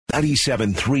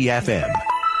97.3 FM.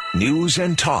 News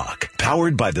and talk,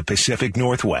 powered by the Pacific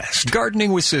Northwest.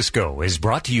 Gardening with Cisco is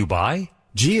brought to you by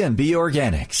GMB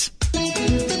Organics.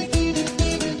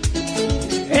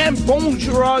 And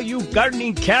bonjour, all you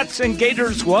gardening cats and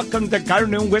gators. Welcome to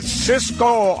Gardening with Cisco,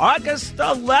 August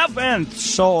 11th.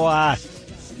 So,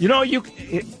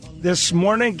 this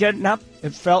morning getting up,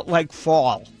 it felt like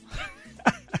fall.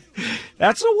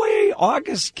 That's the way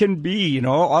August can be,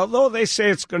 Although they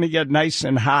say it's going to get nice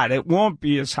and hot, it won't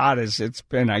be as hot as it's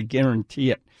been, I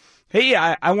guarantee it. Hey,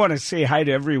 I want to say hi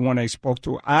to everyone I spoke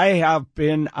to. I have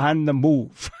been on the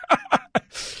move.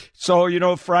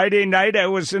 So, Friday night I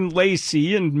was in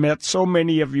Lacey and met so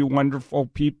many of you wonderful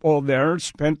people there,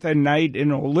 spent the night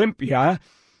in Olympia.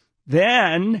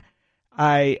 Then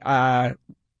I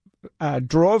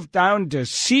drove down to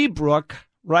Seabrook,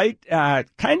 right,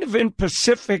 kind of in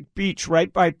Pacific Beach,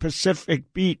 right by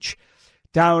Pacific Beach,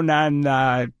 down on,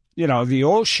 the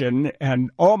ocean.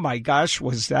 And, oh, my gosh,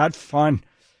 was that fun.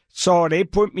 So they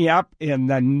put me up in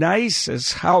the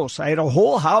nicest house. I had a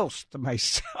whole house to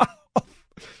myself.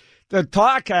 The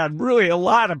talk had really a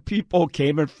lot of people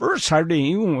came. At first, hardly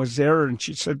anyone was there, and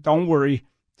she said, don't worry,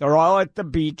 they're all at the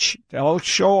beach. They'll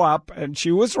show up. And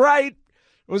she was right.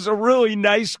 It was a really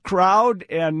nice crowd,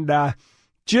 and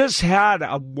just had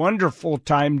a wonderful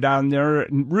time down there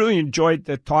and really enjoyed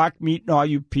the talk, meeting all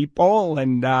you people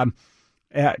and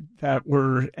that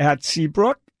were at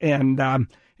Seabrook. And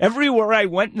everywhere I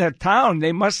went in the town,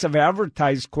 they must have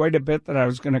advertised quite a bit that I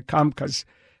was going to come because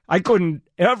I couldn't,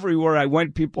 everywhere I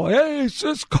went, people, hey,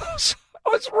 Cisco. It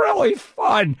was really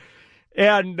fun.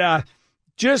 And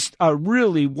just a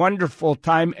really wonderful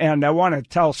time. And I want to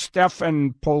tell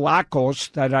Stefan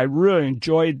Polakos that I really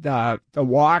enjoyed the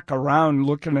walk around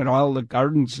looking at all the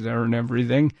gardens there and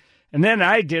everything. And then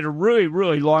I did a really,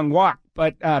 really long walk.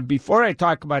 But before I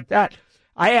talk about that,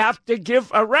 I have to give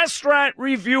a restaurant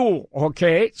review,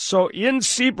 okay? So in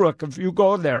Seabrook, if you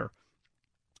go there,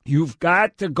 you've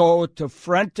got to go to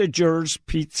Frontager's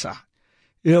Pizza.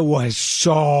 It was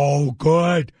so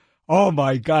good. Oh,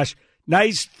 my gosh.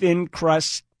 Nice thin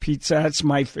crust pizza. That's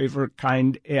my favorite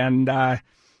kind. And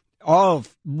all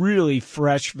really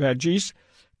fresh veggies.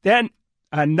 Then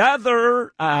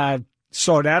another,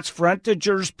 so that's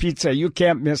Frontager's Pizza. You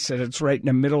can't miss it. It's right in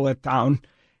the middle of town.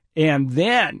 And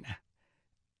then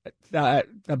the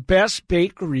best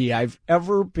bakery I've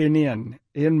ever been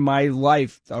in my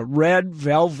life, the Red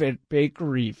Velvet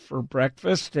Bakery for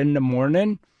breakfast in the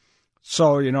morning.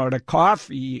 So, the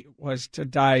coffee was to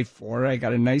die for. I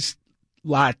got a nice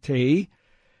latte.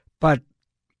 But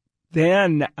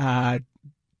then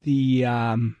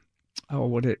the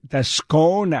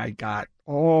scone I got,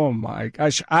 oh, my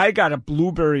gosh. I got a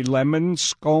blueberry lemon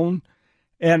scone,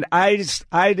 and I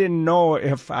didn't know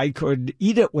if I could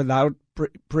eat it without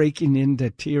breaking into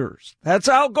tears. That's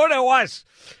how good it was.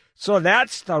 So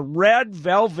that's the Red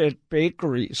Velvet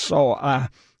Bakery. So I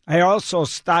also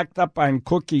stocked up on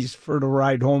cookies for the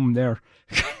ride home there.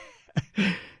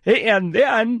 And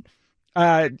then,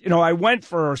 I went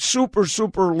for a super,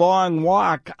 super long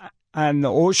walk on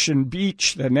the ocean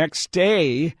beach the next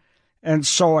day. And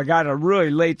so I got a really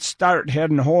late start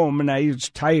heading home, and I was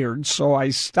tired. So I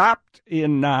stopped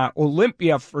in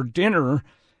Olympia for dinner.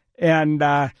 And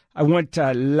I went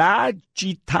to La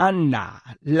Gitana.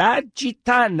 La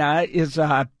Gitana is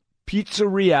a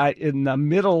pizzeria in the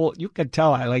middle. You can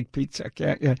tell I like pizza,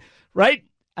 can't you? Right?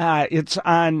 It's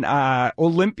on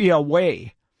Olympia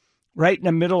Way, right in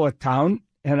the middle of town.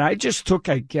 And I just took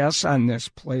a guess on this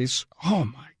place. Oh,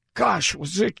 my gosh,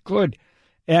 was it good.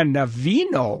 And the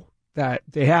vino, that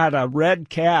they had a red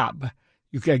cab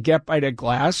you could get by the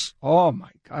glass. Oh,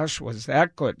 my gosh, was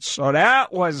that good. So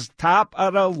that was top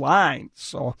of the line.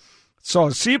 So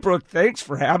Seabrook, thanks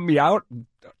for having me out,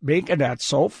 making that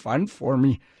so fun for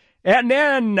me. And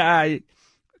then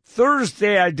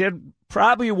Thursday, I did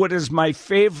probably what is my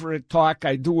favorite talk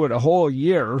I do it a whole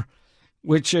year,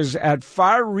 which is at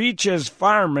Far Reaches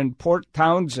Farm in Port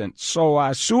Townsend.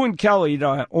 So Sue and Kelly,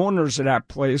 the owners of that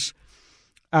place,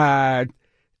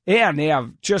 and they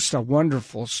have just a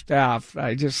wonderful staff.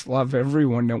 I just love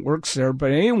everyone that works there.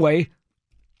 But anyway,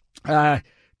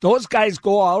 those guys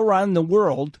go all around the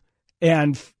world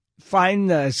and find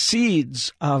the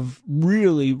seeds of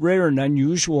really rare and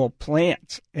unusual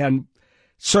plants. And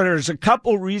so there's a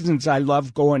couple reasons I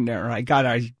love going there. I got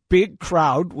a big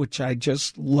crowd, which I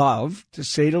just love, to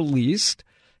say the least.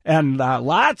 And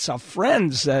lots of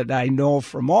friends that I know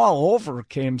from all over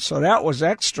came. So that was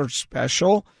extra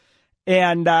special.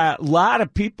 And a lot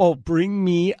of people bring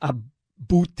me a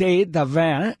bouteille de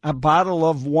vin, a bottle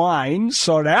of wine.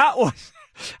 So that was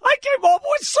I came home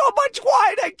with so much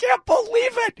wine, I can't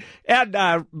believe it.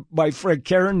 And my friend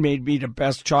Karen made me the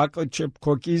best chocolate chip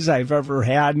cookies I've ever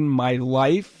had in my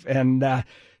life. And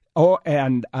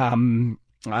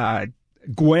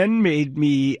Gwen made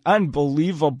me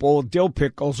unbelievable dill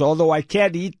pickles, although I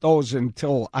can't eat those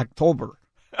until October.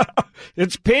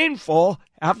 It's painful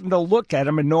having to look at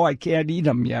them and know I can't eat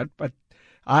them yet, but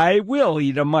I will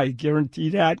eat them, I guarantee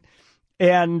that.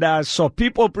 And so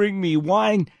people bring me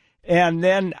wine, and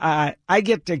then I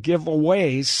get to give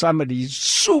away some of these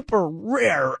super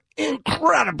rare,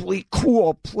 incredibly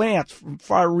cool plants from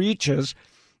far reaches.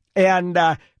 And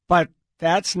but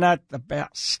that's not the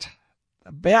best.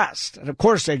 The best, and of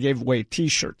course I gave away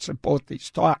T-shirts at both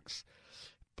these talks,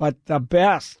 but the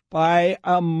best by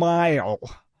a mile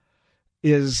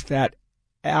is that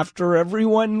after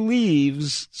everyone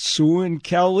leaves, Sue and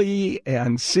Kelly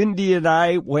and Cindy and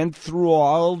I went through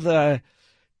all the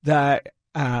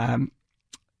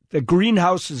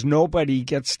greenhouses nobody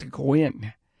gets to go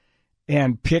in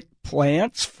and pick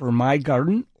plants for my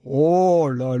garden. Oh,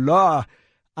 la la.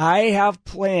 I have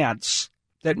plants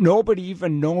that nobody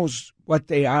even knows what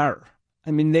they are.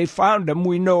 I mean, they found them.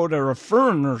 We know they're a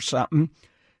fern or something,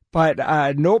 but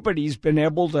nobody's been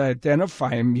able to identify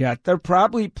them yet. They're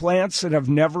probably plants that have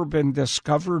never been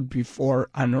discovered before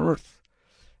on Earth.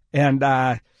 And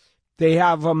they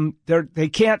have them, they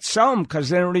can't sell them because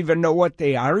they don't even know what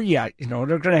they are yet. You know,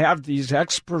 they're going to have these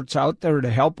experts out there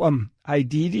to help them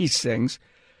ID these things.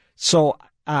 So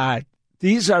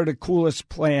these are the coolest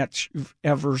plants you've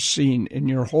ever seen in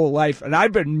your whole life. And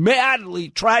I've been madly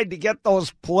trying to get those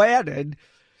planted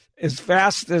as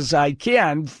fast as I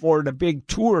can for the big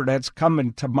tour that's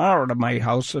coming tomorrow to my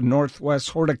house, the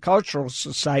Northwest Horticultural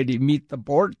Society Meet the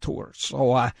Board tour.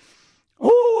 So, I've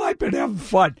been having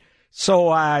fun. So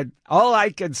all I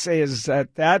can say is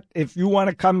that if you want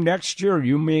to come next year,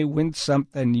 you may win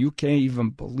something you can't even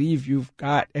believe you've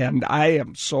got. And I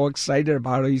am so excited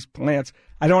about these plants.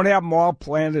 I don't have them all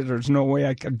planted. There's no way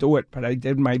I can do it, but I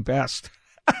did my best.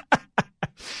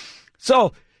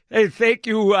 So, hey, thank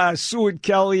you, Sue and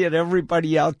Kelly and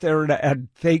everybody out there. And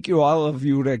thank you, all of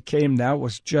you that came. That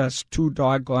was just too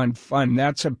doggone fun.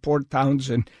 That's in Port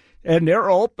Townsend. And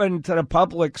they're open to the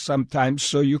public sometimes,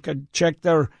 so you can check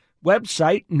their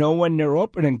website, know when they're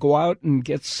open, and go out and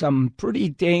get some pretty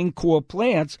dang cool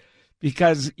plants,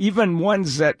 because even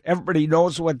ones that everybody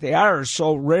knows what they are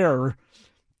so rare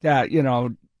that, you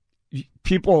know,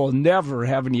 people will never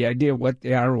have any idea what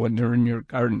they are when they're in your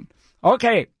garden.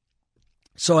 Okay,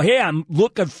 so hey, I'm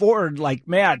looking forward like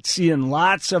mad seeing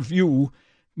lots of you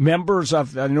members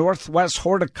of the Northwest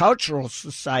Horticultural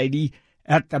Society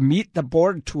at the Meet the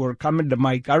Board tour coming to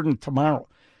my garden tomorrow.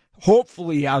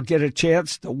 Hopefully, I'll get a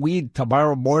chance to weed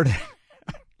tomorrow morning.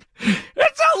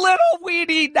 It's a little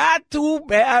weedy, not too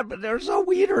bad, but there's a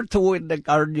weed or two in the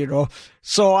garden, you know.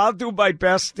 So I'll do my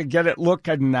best to get it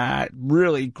looking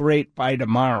really great by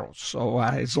tomorrow. So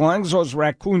as long as those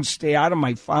raccoons stay out of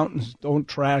my fountains, don't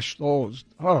trash those.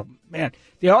 Oh, man.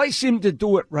 They always seem to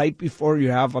do it right before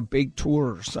you have a big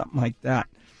tour or something like that.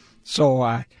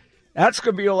 So that's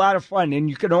going to be a lot of fun. And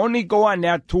you can only go on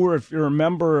that tour if you're a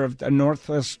member of the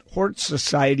Northwest Hort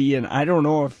Society. And I don't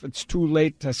know if it's too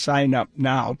late to sign up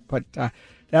now, but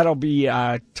that'll be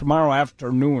tomorrow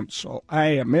afternoon. So I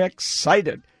am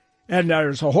excited. And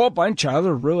there's a whole bunch of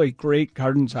other really great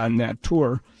gardens on that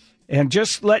tour. And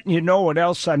just letting you know what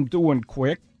else I'm doing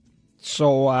quick.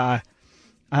 So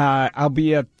I'll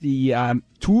be at the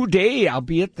today. I'll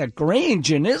be at the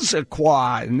Grange in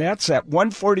Issaquah, and that's at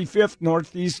 145th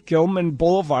Northeast Gilman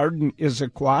Boulevard in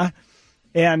Issaquah.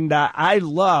 And I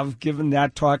love giving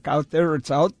that talk out there. It's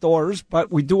outdoors,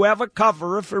 but we do have a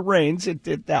cover if it rains. It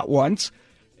did that once.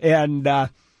 And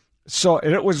so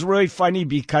it was really funny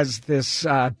because this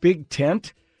big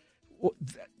tent,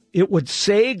 it would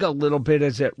sag a little bit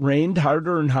as it rained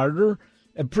harder and harder.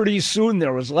 And pretty soon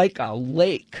there was like a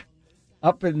lake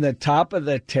up in the top of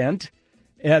the tent.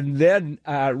 And then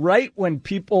right when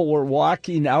people were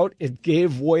walking out, it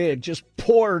gave way. It just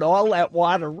poured all that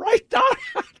water right down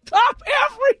on top of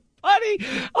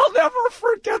everybody. I'll never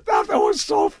forget that. That was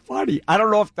so funny. I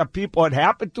don't know if the people it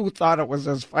happened to thought it was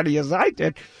as funny as I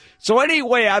did. So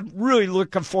anyway, I'm really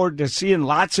looking forward to seeing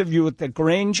lots of you at the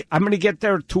Grange. I'm going to get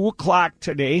there at 2 o'clock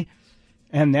today,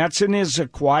 and that's in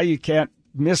Issaquah. You can't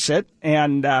miss it.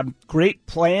 And great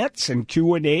plants and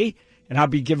Q&A. And I'll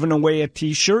be giving away a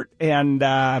T-shirt, and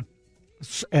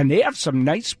they have some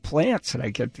nice plants that I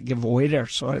get to give away there,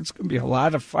 so it's going to be a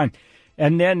lot of fun.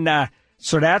 And then,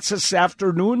 so that's this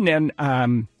afternoon,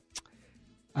 and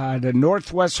the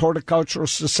Northwest Horticultural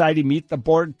Society Meet the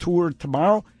Board tour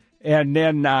tomorrow. And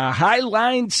then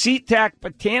Highline SeaTac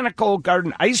Botanical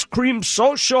Garden Ice Cream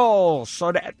Social.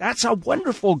 So that's a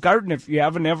wonderful garden if you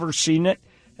haven't ever seen it.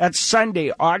 That's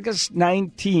Sunday, August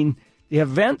 19. The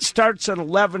event starts at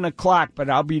 11 o'clock, but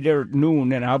I'll be there at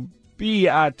noon, and I'll be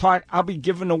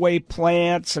giving away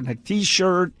plants and a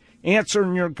T-shirt,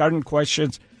 answering your garden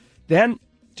questions. Then,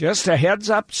 just a heads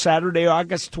up, Saturday,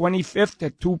 August 25th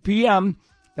at 2 p.m.,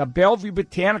 the Bellevue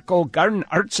Botanical Garden,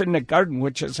 Arts in the Garden,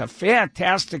 which is a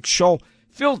fantastic show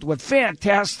filled with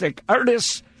fantastic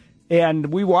artists.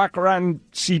 And we walk around,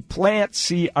 see plants,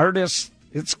 see artists.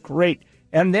 It's great.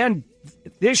 And then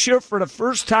this year, for the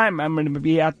first time, I'm going to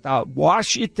be at the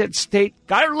Washington State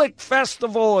Garlic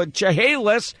Festival in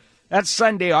Chehalis. That's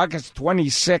Sunday, August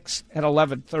 26th at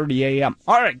 11:30 a.m.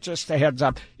 All right, just a heads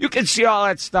up. You can see all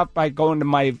that stuff by going to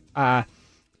my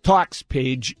talks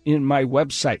page in my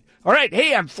website. All right,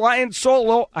 hey, I'm flying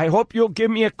solo. I hope you'll give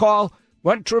me a call.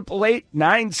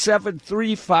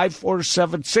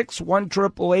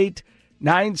 1-888-973-5476,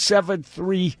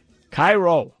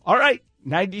 1-888-973-KIRO. All right,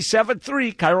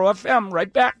 97.3 KIRO FM,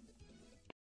 right back.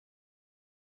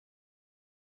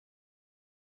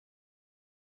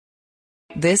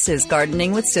 This is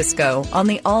Gardening with Cisco on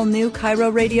the all-new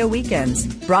KIRO Radio Weekends,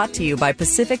 brought to you by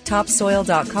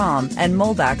PacificTopsoil.com and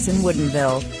Molbach's in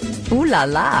Woodinville. Ooh la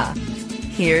la!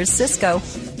 Here's Cisco.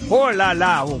 Oh la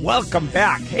la! Welcome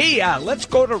back. Hey, let's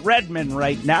go to Redmond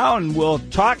right now, and we'll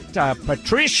talk to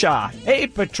Patricia. Hey,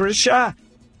 Patricia.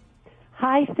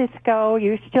 Hi, Cisco.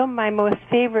 You're still my most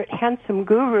favorite handsome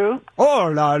guru.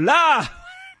 Oh la la!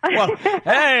 Well,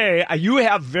 hey, you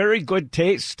have very good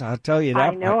taste, I'll tell you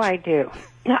that I know much. I do.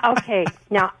 Okay,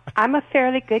 now, I'm a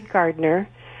fairly good gardener.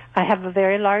 I have a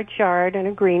very large yard and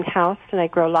a greenhouse, and I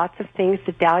grow lots of things.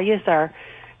 The dahlias are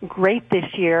great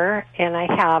this year, and I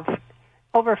have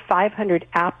over 500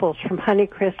 apples from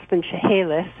Honeycrisp and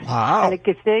Chehalis, Wow. and a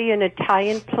gazillion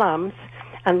Italian plums,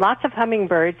 and lots of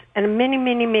hummingbirds, and many,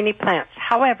 many, many plants.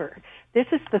 However, this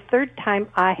is the third time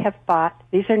I have bought,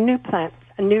 these are new plants,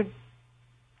 new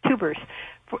tubers,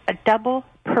 for a double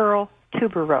pearl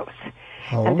tuberose.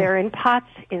 Oh. And they're in pots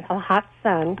in a hot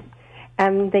sun,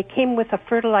 and they came with a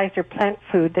fertilizer plant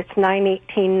food that's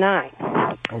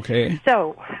 918.9. Okay.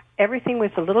 So everything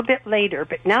was a little bit later,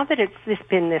 but now that it's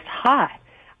been this hot,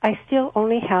 I still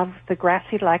only have the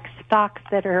grassy-like stalks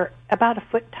that are about a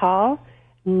foot tall,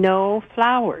 no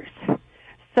flowers.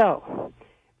 So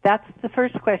that's the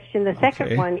first question. The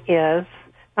second one is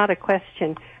not a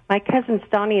question. My cousins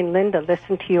Donnie and Linda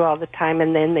listen to you all the time,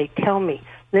 and then they tell me,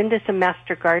 Linda's a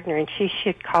master gardener, and she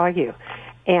should call you.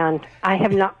 And I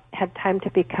have not had time to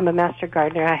become a master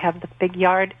gardener. I have the big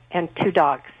yard and 2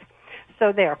 dogs.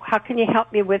 So there. How can you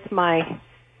help me with my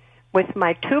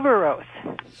tuberose?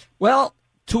 Well,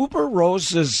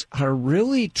 tuberoses are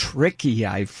really tricky,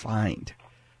 I find.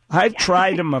 I've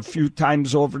tried them a few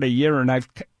times over the years,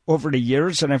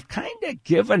 and I've kind of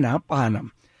given up on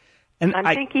them. And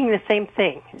I'm thinking the same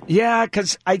thing. Yeah,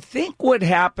 because I think what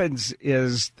happens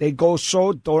is they go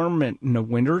so dormant in the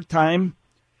wintertime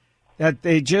that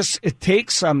it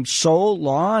takes them so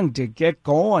long to get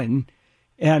going,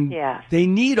 and they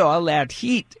need all that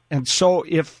heat. And so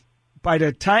if by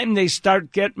the time they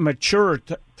start getting mature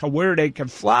to where they can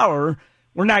flower,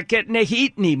 we're not getting the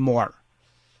heat anymore.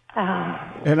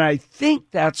 And I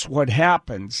think that's what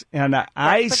happens. And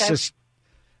that's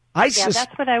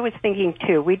what I was thinking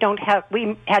too. We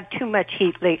had too much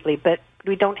heat lately, but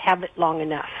we don't have it long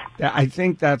enough. I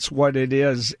think that's what it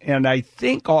is. And I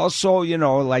think also,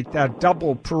 like that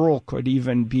double pearl could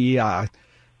even be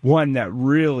one that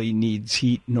really needs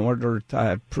heat in order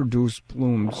to produce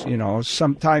blooms.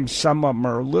 Sometimes some of them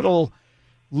are a little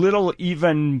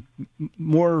even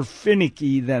more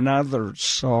finicky than others.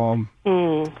 So,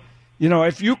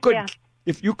 if you could... Yeah.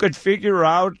 If you could figure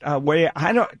out a way,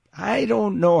 I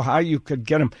don't know how you could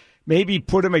get them. Maybe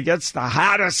put them against the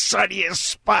hottest, sunniest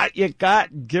spot you got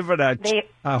and give it a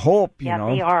hope, you know.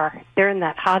 Yeah, they are. They're in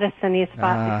that hottest, sunniest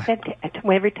spot.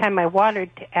 Every time I watered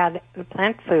to add the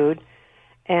plant food.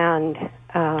 And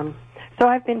so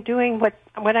I've been doing what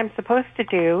I'm supposed to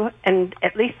do, and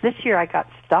at least this year I got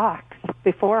stalks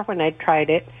before when I tried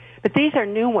it. But these are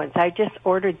new ones. I just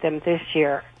ordered them this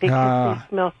year because they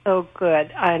smell so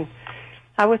good. And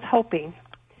I was hoping.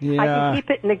 I can keep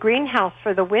it in the greenhouse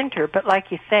for the winter, but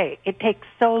like you say, it takes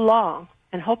so long,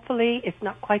 and hopefully it's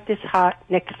not quite this hot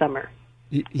next summer.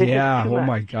 Oh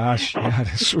my gosh. Yeah,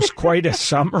 this was quite a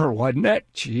summer, wasn't it?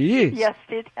 Jeez. Yes,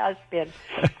 it has been.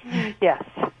 Yes,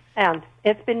 and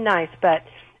it's been nice.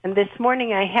 And this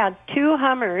morning I had 2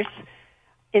 hummers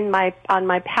on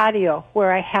my patio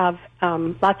where I have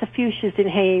lots of fuchsias in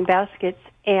hanging baskets,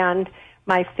 and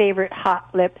my favorite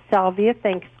hot lip salvia,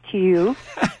 thanks to you.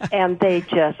 And they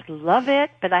just love it.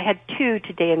 But I had 2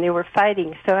 today, and they were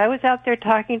fighting. So I was out there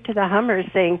talking to the Hummers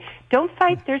saying, don't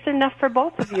fight, there's enough for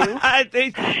both of you.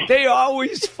 they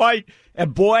always fight.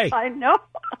 And boy, I know.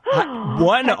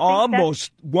 One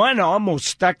almost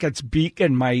stuck its beak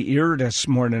in my ear this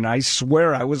morning. I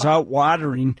swear, I was out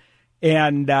watering,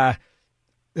 and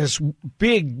this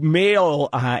big male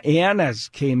anise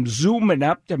came zooming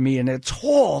up to me, and its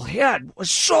whole head was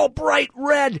so bright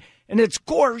red, and its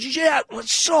gorget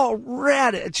was so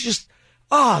red. It's just,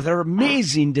 they're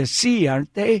amazing to see,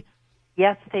 aren't they?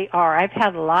 Yes, they are. I've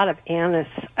had a lot of anise,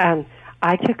 and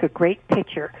I took a great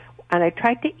picture. And I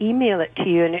tried to email it to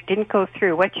you, and it didn't go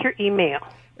through. What's your email?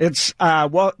 It's,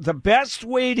 the best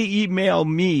way to email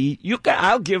me,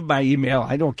 I'll give my email.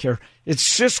 I don't care. It's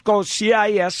Cisco,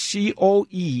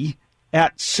 CISCOE,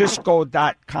 at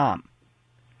Cisco.com.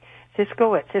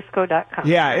 Cisco at Cisco.com.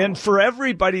 Yeah, and for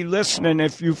everybody listening,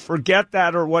 if you forget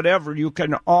that or whatever, you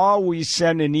can always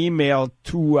send an email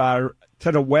to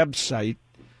the website.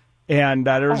 And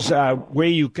there's a way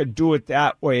you could do it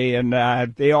that way, and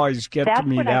they always get to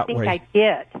me that way. That's what I think I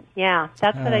did. Yeah,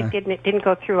 that's what I did, and it didn't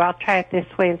go through. I'll try it this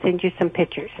way and send you some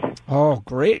pictures. Oh,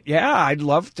 great. Yeah, I'd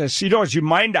love to see those. You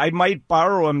mind? I might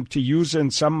borrow them to use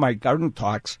in some of my garden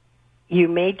talks. You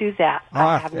may do that.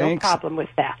 I have thanks. no problem with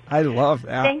that. I love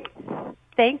that.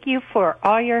 Thank you for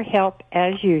all your help,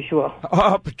 as usual.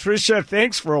 Oh, Patricia,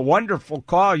 thanks for a wonderful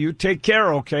call. You take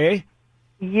care, okay?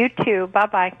 You too.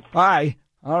 Bye-bye. Bye.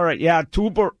 All right, yeah,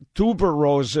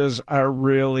 tuberoses are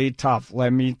really tough,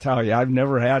 let me tell you. I've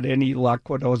never had any luck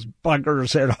with those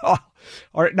buggers at all.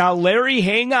 All right, now, Larry,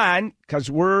 hang on,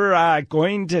 because we're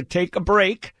going to take a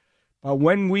break. But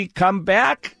when we come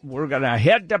back, we're going to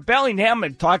head to Bellingham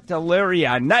and talk to Larry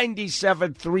on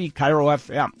 97.3 Cairo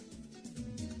FM.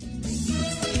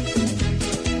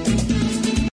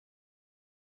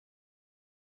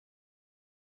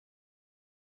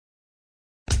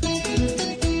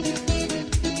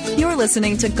 You're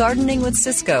listening to Gardening with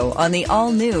Cisco on the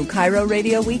all-new Cairo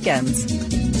Radio Weekends.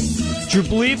 Do you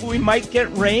believe we might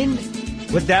get rain?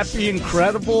 Would that be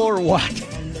incredible or what?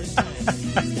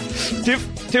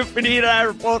 Tiffany and I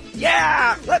are both,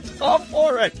 yeah, let's go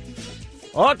for it.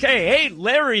 Okay, hey,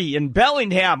 Larry in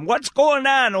Bellingham, what's going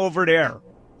on over there?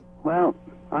 Well,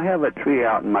 I have a tree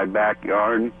out in my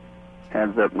backyard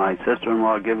that my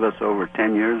sister-in-law gave us over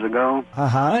 10 years ago.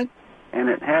 Uh-huh. And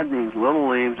it had these little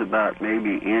leaves about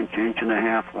maybe inch and a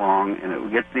half long, and it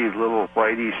would get these little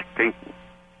whitish pink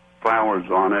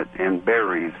flowers on it and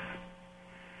berries.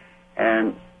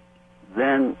 And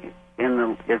then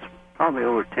it's probably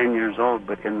over 10 years old,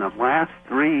 but in the last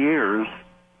 3 years,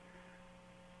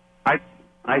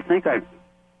 I think I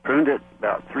pruned it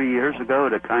about 3 years ago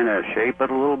to kind of shape it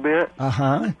a little bit.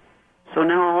 Uh-huh. So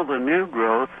now all the new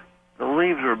growth, the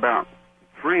leaves are about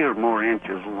 3 or more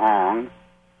inches long.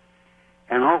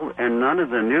 And none of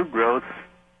the new growth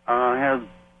has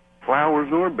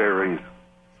flowers or berries.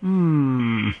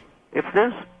 Is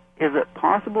it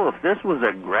possible if this was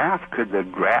a graft, could the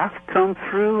graft come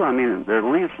through? I mean, the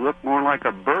leaves look more like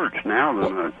a birch now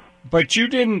than a... But you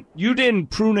didn't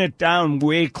prune it down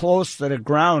way close to the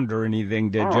ground or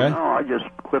anything, did you? No, I just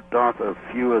clipped off a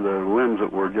few of the limbs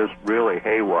that were just really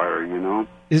haywire, you know.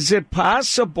 Is it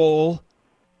possible...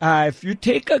 if you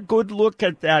take a good look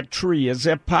at that tree, is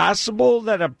it possible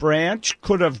that a branch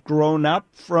could have grown up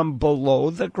from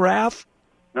below the graft?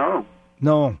 No.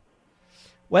 No.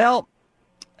 Well,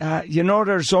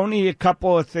 there's only a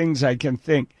couple of things I can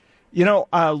think.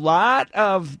 A lot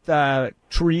of the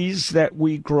trees that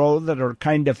we grow that are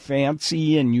kind of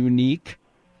fancy and unique,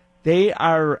 they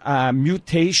are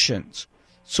mutations.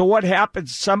 So what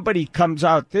happens, somebody comes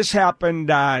out. This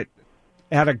happened at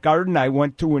a garden I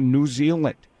went to in New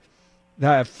Zealand.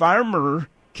 The farmer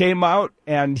came out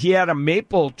and he had a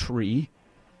maple tree.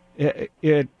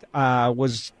 It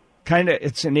was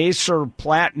it's an Acer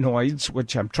platanoides,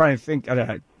 which I'm trying to think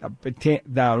of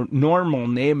the normal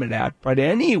name of that. But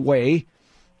anyway,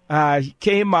 he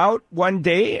came out one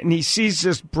day and he sees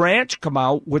this branch come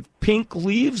out with pink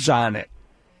leaves on it.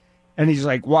 And he's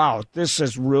like, wow, this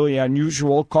is really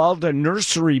unusual. Called a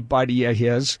nursery buddy of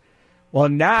his. Well,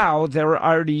 now there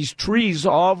are these trees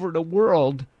all over the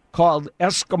world called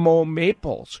Eskimo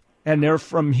maples, and they're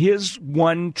from his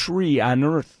one tree on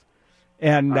Earth.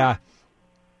 And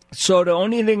so the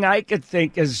only thing I could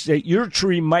think is that your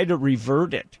tree might have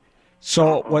reverted.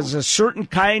 So it was a certain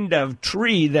kind of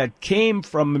tree that came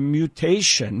from a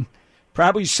mutation,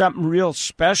 probably something real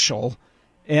special.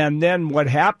 And then what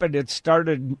happened, it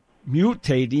started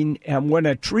mutating. And when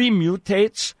a tree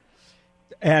mutates,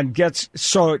 and gets,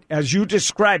 so as you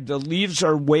described, the leaves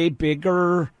are way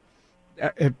bigger.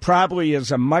 It probably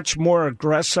is a much more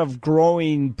aggressive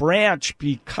growing branch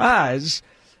because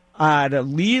the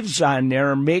leaves on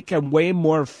there are making way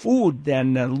more food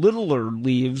than the littler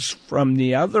leaves from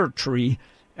the other tree.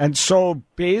 And so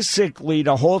basically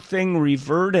the whole thing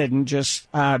reverted and just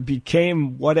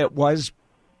became what it was,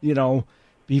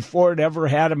 before it ever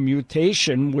had a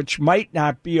mutation, which might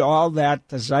not be all that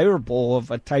desirable of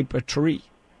a type of tree.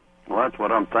 Well, that's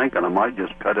what I'm thinking. I might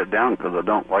just cut it down because I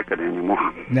don't like it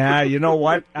anymore. Nah, you know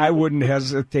what? I wouldn't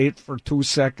hesitate for 2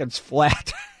 seconds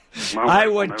flat. I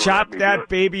would chop that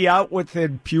baby out with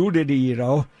impunity,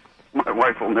 My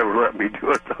wife will never let me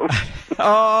do it, though.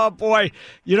 Oh, boy.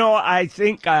 I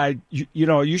think,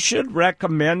 you should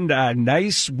recommend a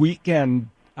nice weekend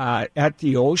at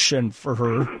the ocean for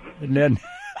her. And then,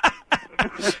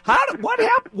 what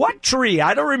happened? What tree?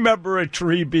 I don't remember a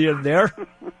tree being there.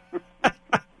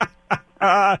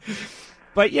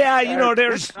 But yeah,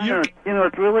 there's...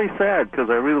 it's really sad because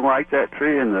I really like that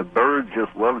tree and the birds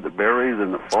just love the berries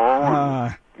in the fall.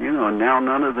 And now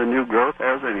none of the new growth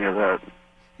has any of that.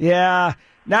 Yeah.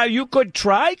 Now you could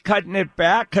try cutting it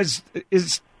back because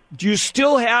do you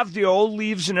still have the old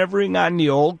leaves and everything on the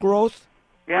old growth?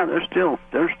 Yeah, they're still,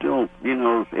 in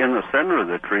the center of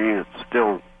the tree, it's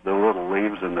still the little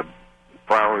leaves and the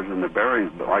flowers and the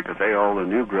berries, but like I say, all the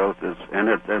new growth is, and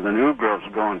the new growth's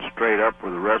going straight up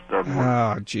where the rest of them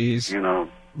are, geez.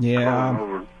 Yeah.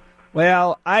 Over.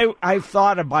 Well, I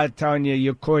thought about telling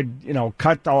you could,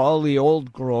 cut all the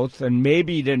old growth, and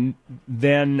maybe then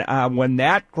when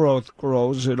that growth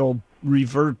grows, it'll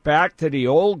revert back to the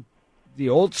old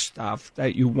stuff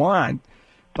that you want.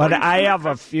 But I have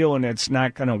a feeling it's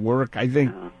not going to work. I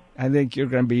think you're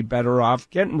going to be better off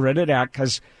getting rid of that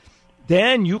because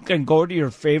then you can go to your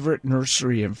favorite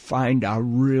nursery and find a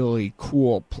really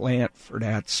cool plant for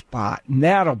that spot, and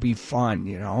that'll be fun,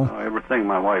 Everything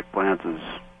my wife plants is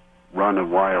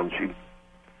running wild. She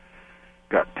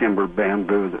got timber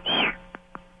bamboo that's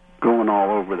going all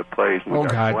over the place. And we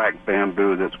got black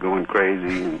bamboo that's going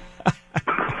crazy. And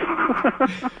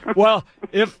well,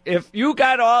 if you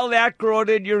got all that grown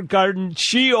in your garden,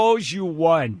 she owes you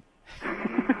one.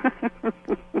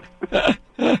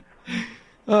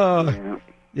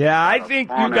 Yeah, I think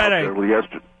you got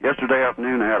to... Yesterday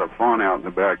afternoon, I had a fawn out in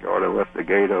the backyard. I left the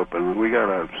gate open, and we got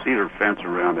a cedar fence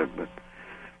around it. But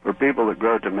for people that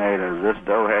grow tomatoes, this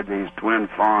doe had these twin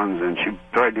fawns, and she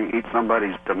tried to eat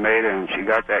somebody's tomato, and she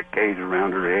got that cage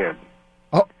around her head.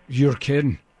 Oh, you're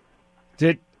kidding.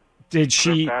 Did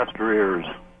she... Past her ears.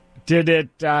 Did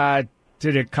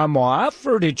it come off,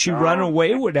 or did she run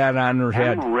away with that on her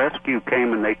head? Animal rescue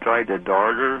came, and they tried to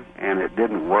dart her, and it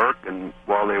didn't work. And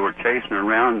while they were chasing her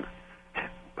around,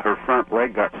 her front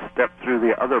leg got stepped through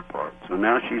the other part. So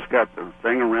now she's got the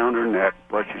thing around her neck,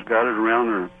 plus she's got it around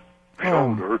her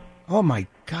shoulder. Oh, my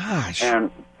gosh.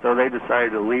 And so they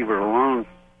decided to leave her alone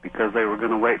because they were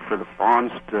going to wait for the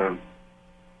fawns to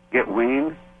get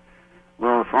weaned.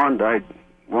 Well, the fawn died.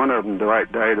 One of them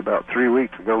died about 3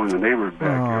 weeks ago in the neighbor's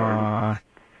backyard.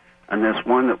 And this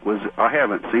one I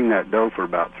haven't seen that doe for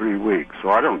about 3 weeks,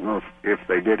 so I don't know if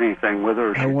they did anything with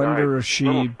her. I wonder if she...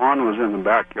 Little fawn was in the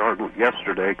backyard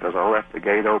yesterday because I left the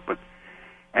gate open,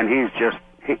 and he's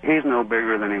no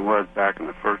bigger than he was back in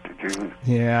the 1st of June.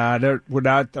 Yeah,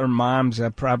 without their moms,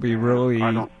 that probably really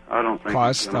I don't think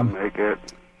cost he's them. Make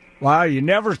it. Wow, you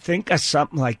never think of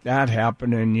something like that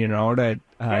happening,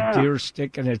 that deer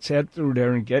sticking its head through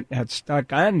there and getting that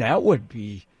stuck on. That would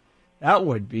be,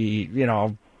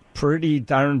 pretty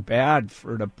darn bad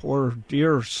for the poor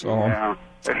deer. So yeah,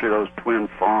 especially those twin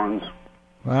fawns.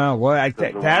 Wow, well,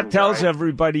 that tells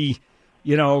everybody,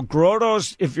 grow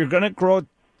those. If you're going to grow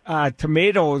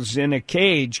tomatoes in a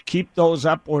cage, keep those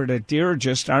up where the deer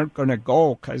just aren't going to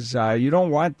go, because you don't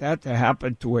want that to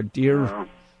happen to a deer. No.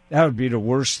 That would be the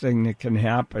worst thing that can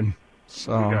happen.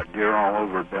 So we got deer all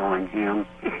over Bellingham.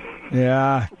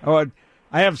 Yeah. Oh,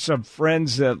 I have some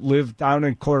friends that live down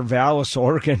in Corvallis,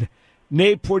 Oregon. And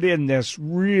they put in this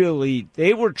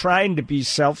they were trying to be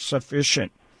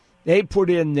self-sufficient. They put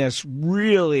in this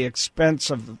really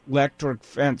expensive electric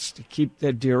fence to keep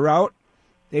the deer out.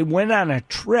 They went on a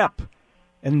trip,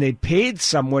 and they paid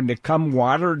someone to come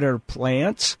water their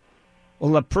plants.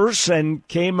 Well, the person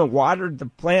came and watered the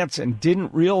plants and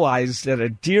didn't realize that a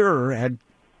deer had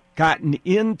gotten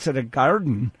into the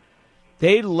garden.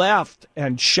 They left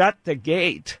and shut the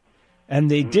gate,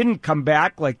 and they didn't come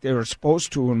back like they were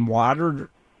supposed to and watered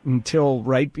until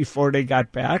right before they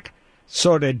got back.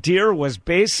 So the deer was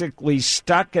basically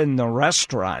stuck in the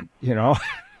restaurant,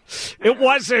 It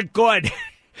wasn't good.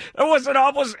 There wasn't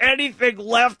almost anything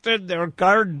left in their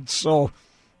garden, so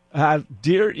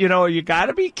Deer, you got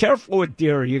to be careful with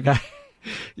deer. You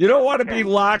don't want to be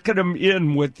locking them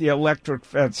in with the electric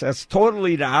fence. That's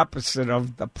totally the opposite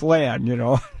of the plan,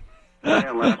 Yeah,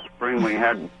 last spring we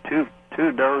had two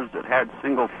does that had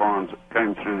single fawns that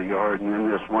came through the yard, and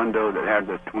then this one doe that had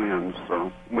the twins.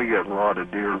 So we get a lot of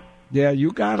deer. Yeah,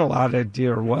 you got a lot of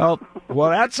deer. Well,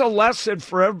 that's a lesson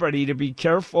for everybody to be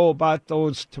careful about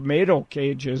those tomato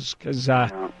cages, because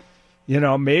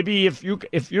maybe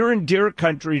if you're in deer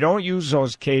country, don't use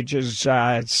those cages.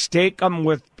 Stake them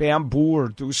with bamboo or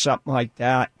do something like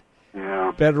that.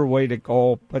 Yeah, better way to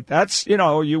go. But that's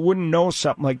you wouldn't know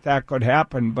something like that could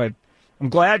happen. But I'm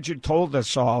glad you told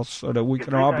us all so that we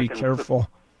can all be careful.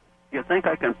 You think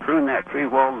I can prune that tree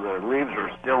while the leaves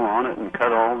are still on it and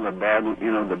cut all the bad,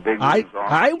 the big leaves off?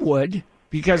 I would,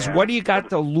 because what do you got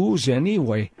to lose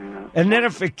anyway? Yeah. And then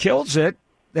if it kills it,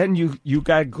 then you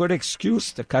got a good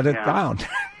excuse to cut it down.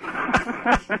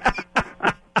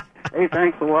 Hey,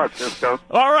 thanks a lot, Cisco.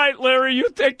 All right, Larry, you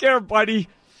take care, buddy.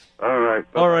 All right.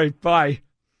 All right, bye.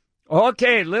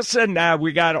 Okay, listen,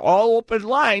 we got all open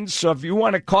lines, so if you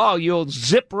want to call, you'll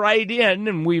zip right in,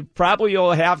 and we probably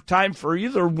will have time for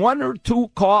either one or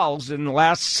two calls in the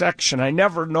last section. I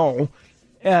never know.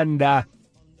 And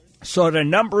so the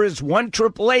number is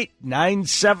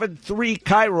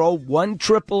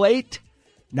 1-888-973-KIRO,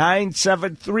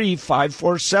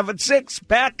 1-888-973-5476.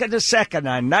 Back in a second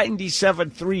on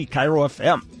 97.3 KIRO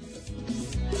FM.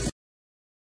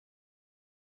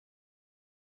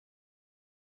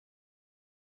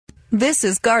 This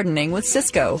is Gardening with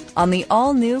Cisco on the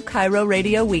all-new KIRO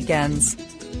Radio Weekends.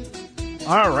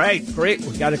 All right, great.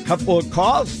 We got a couple of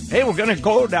calls. Hey, we're going to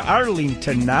go to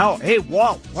Arlington now. Hey,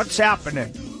 Walt, what's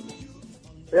happening?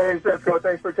 Hey, Cisco,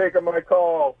 thanks for taking my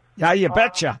call. Yeah, you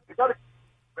betcha.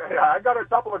 I got a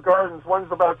couple of gardens.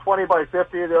 One's about 20 by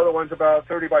 50, the other one's about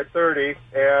 30 by 30,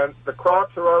 and the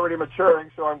crops are already maturing,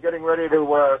 so I'm getting ready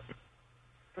to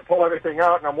pull everything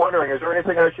out, and I'm wondering, is there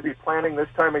anything I should be planting this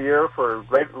time of year for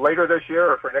later this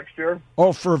year or for next year?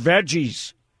 Oh, for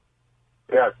veggies?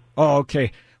 Yes. Oh,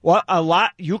 okay. Well,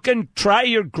 you can try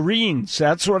your greens.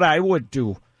 That's what I would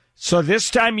do. So this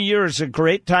time of year is a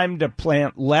great time to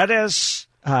plant lettuce,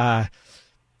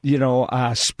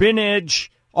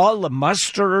 spinach, all the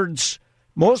mustards,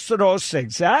 most of those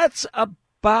things. That's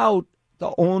about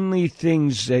the only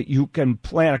things that you can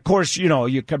plant. Of course,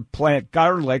 you can plant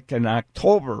garlic in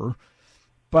October,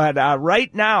 but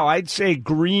right now I'd say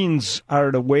greens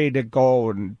are the way to go.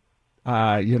 And,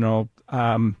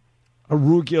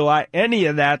 arugula, any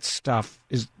of that stuff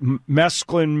is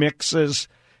mesclun mixes.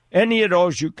 Any of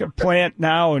those you can plant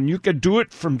now, and you can do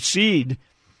it from seed.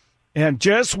 And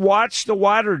just watch the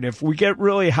water. And if we get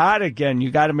really hot again,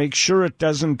 you got to make sure it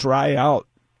doesn't dry out.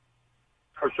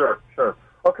 Oh, sure.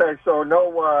 Okay, so no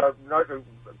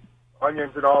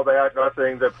onions and all that,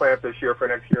 nothing to plant this year for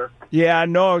next year? Yeah,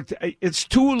 no, it's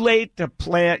too late to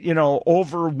plant,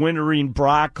 overwintering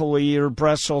broccoli or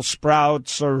Brussels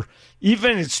sprouts, or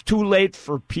even it's too late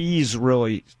for peas,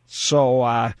 really. So,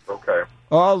 okay.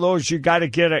 All those, they got to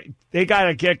get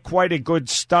quite a good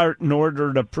start in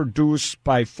order to produce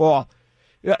by fall.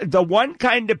 The one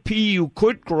kind of pea you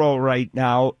could grow right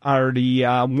now are the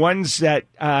ones that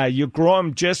you grow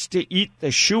them just to eat the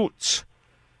shoots.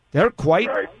 They're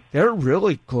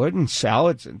really good in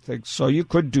salads and things, so you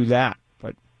could do that.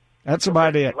 But that's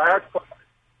about it. Last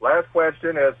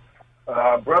question is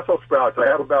Brussels sprouts. I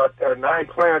have about 9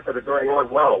 plants that are doing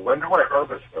well. When do I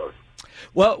harvest those?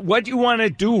 Well, what you want to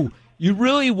do, you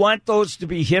really want those to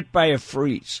be hit by a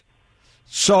freeze.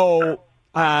 So,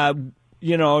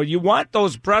 you want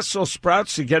those Brussels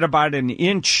sprouts to get about an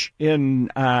inch in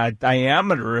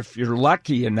diameter if you're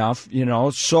lucky enough,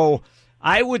 So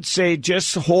I would say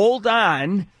just hold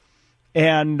on.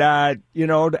 And, I've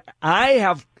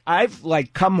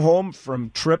come home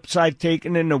from trips I've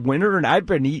taken in the winter, and I've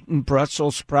been eating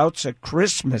Brussels sprouts at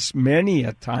Christmas many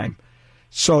a time.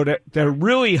 So they're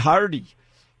really hardy.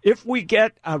 If we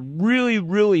get a really,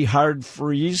 really hard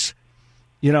freeze,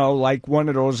 like one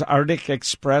of those Arctic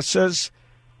Expresses,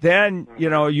 then,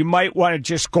 you might want to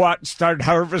just go out and start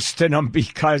harvesting them,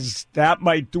 because that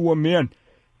might do them in.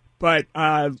 But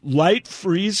light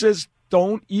freezes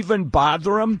don't even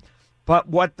bother them. But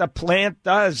what the plant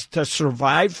does to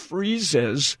survive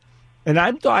freezes, and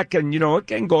I'm talking, it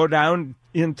can go down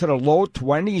into the low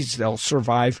 20s, they'll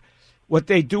survive. What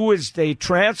they do is they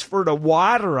transfer the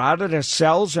water out of the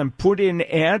cells and put in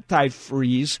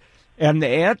antifreeze, and the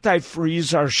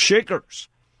antifreeze are sugars.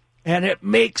 And it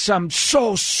makes them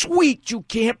so sweet, you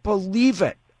can't believe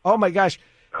it. Oh, my gosh.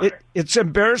 It's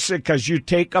embarrassing because you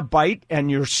take a bite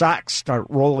and your socks start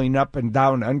rolling up and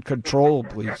down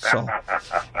uncontrollably. So,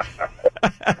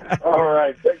 All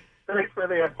right. Thanks for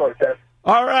the info, Ted.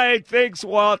 All right. Thanks,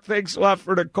 Walt. Thanks a lot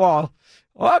for the call.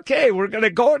 Okay, we're going to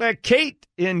go to Kate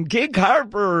in Gig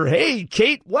Harbor. Hey,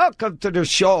 Kate, welcome to the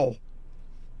show.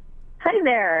 Hi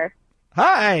there.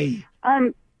 Hi.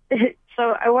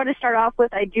 So I want to start off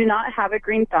with I do not have a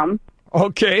green thumb.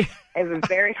 Okay. I have a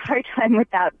very hard time with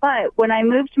that. But when I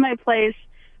moved to my place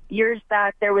years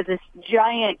back, there was this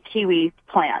giant kiwi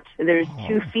plant. There's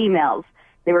two females.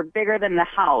 They were bigger than the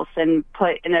house and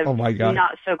put in a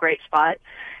not so great spot.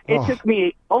 It took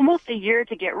me almost a year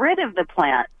to get rid of the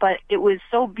plant, but it was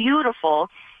so beautiful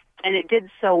and it did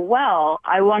so well.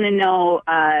 I want to know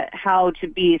how to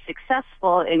be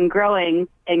successful in growing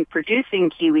and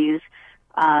producing kiwis,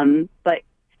 but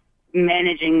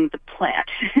managing the plant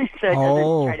so it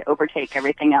doesn't try to overtake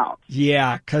everything else.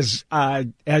 Yeah, because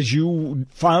as you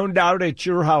found out at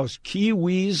your house,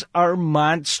 kiwis are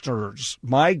monsters.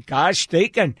 My gosh, they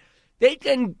can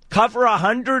cover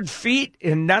 100 feet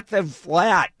in nothing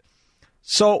flat.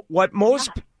 So what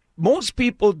most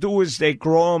people do is they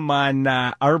grow them on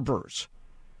arbors.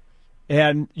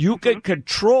 And you can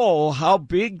control how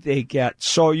big they get.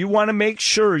 So you want to make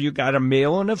sure you got a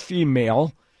male and a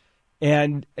female.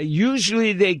 And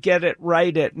usually they get it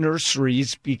right at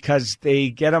nurseries because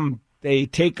they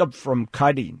take them from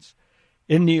cuttings.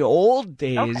 In the old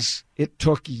days, it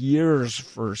took years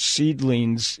for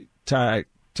seedlings to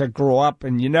grow up,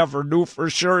 and you never knew for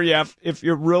sure if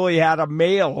you really had a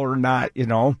male or not, you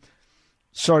know.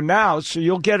 So now,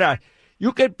 you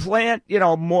could plant,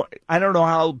 more. I don't know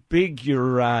how big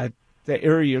the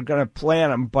area you're going to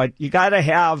plant them, but you got to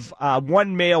have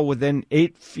one male within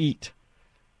 8 feet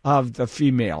of the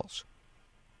females.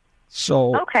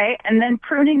 So okay, and then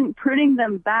pruning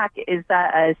them back, is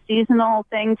that a seasonal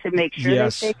thing to make sure they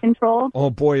stay controlled? Oh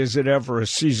boy, is it ever a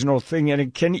seasonal thing, and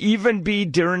it can even be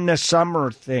during the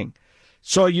summer thing.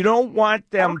 So you don't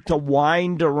want them to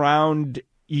wind around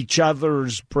each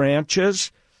other's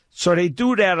branches. So they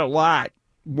do that a lot.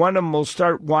 One of them will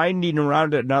start winding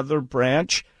around another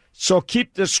branch. So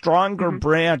keep the stronger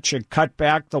branch and cut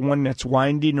back the one that's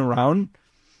winding around.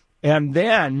 And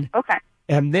then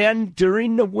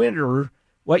during the winter,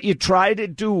 what you try to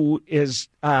do is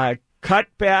cut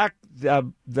back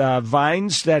the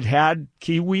vines that had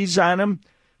kiwis on them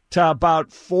to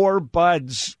about 4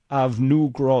 buds of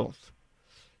new growth.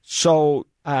 So,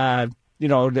 the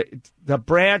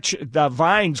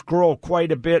vines grow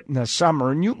quite a bit in the summer,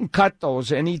 and you can cut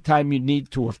those anytime you need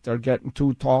to if they're getting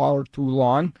too tall or too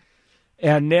long.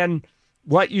 And then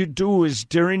what you do is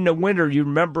during the winter, you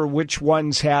remember which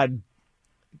ones had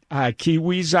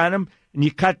kiwis on them, and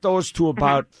you cut those to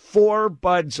about 4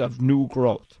 buds of new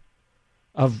growth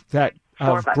of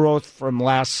growth from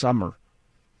last summer.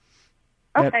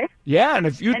 Okay. And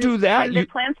if you do that, can the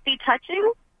plants be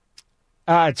touching?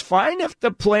 It's fine if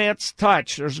the plants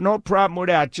touch. There's no problem with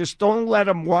that. Just don't let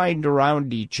them wind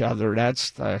around each other.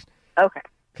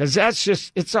 Because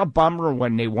it's a bummer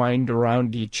when they wind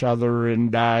around each other,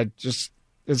 and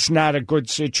it's not a good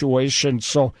situation.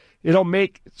 So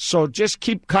just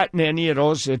keep cutting any of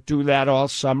those that do that all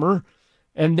summer,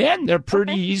 and then they're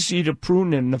pretty easy to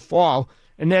prune in the fall.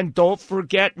 And then don't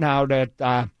forget now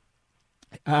that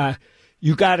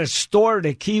you got to store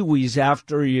the kiwis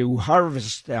after you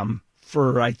harvest them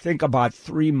for, I think, about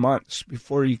 3 months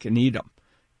before you can eat them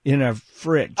in a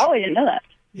fridge. Oh, I didn't know that.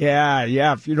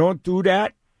 Yeah. If you don't do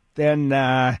that, then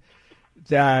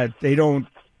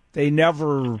they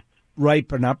never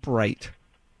ripen up right.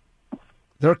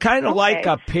 They're kind of like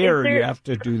a pear. You have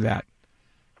to do that.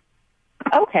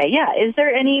 Okay, yeah. Is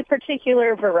there any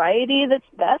particular variety that's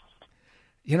best?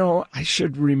 I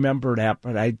should remember that,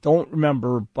 but I don't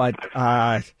remember. But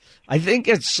I think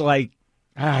it's like,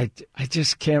 I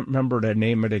just can't remember the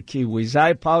name of the kiwis. I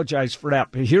apologize for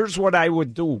that. But here's what I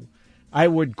would do. I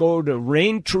would go to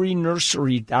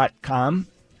raintreenursery.com,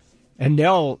 and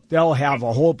they'll have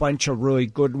a whole bunch of really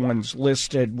good ones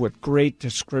listed with great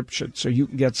descriptions, so you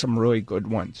can get some really good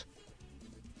ones.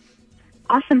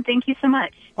 Awesome. Thank you so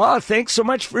much. Oh, thanks so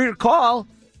much for your call.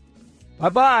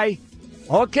 Bye-bye.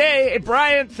 Okay,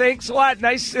 Brian, thanks a lot.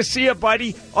 Nice to see you,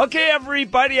 buddy. Okay,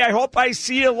 everybody, I hope I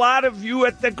see a lot of you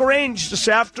at the Grange this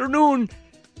afternoon.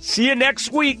 See you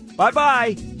next week.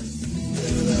 Bye-bye.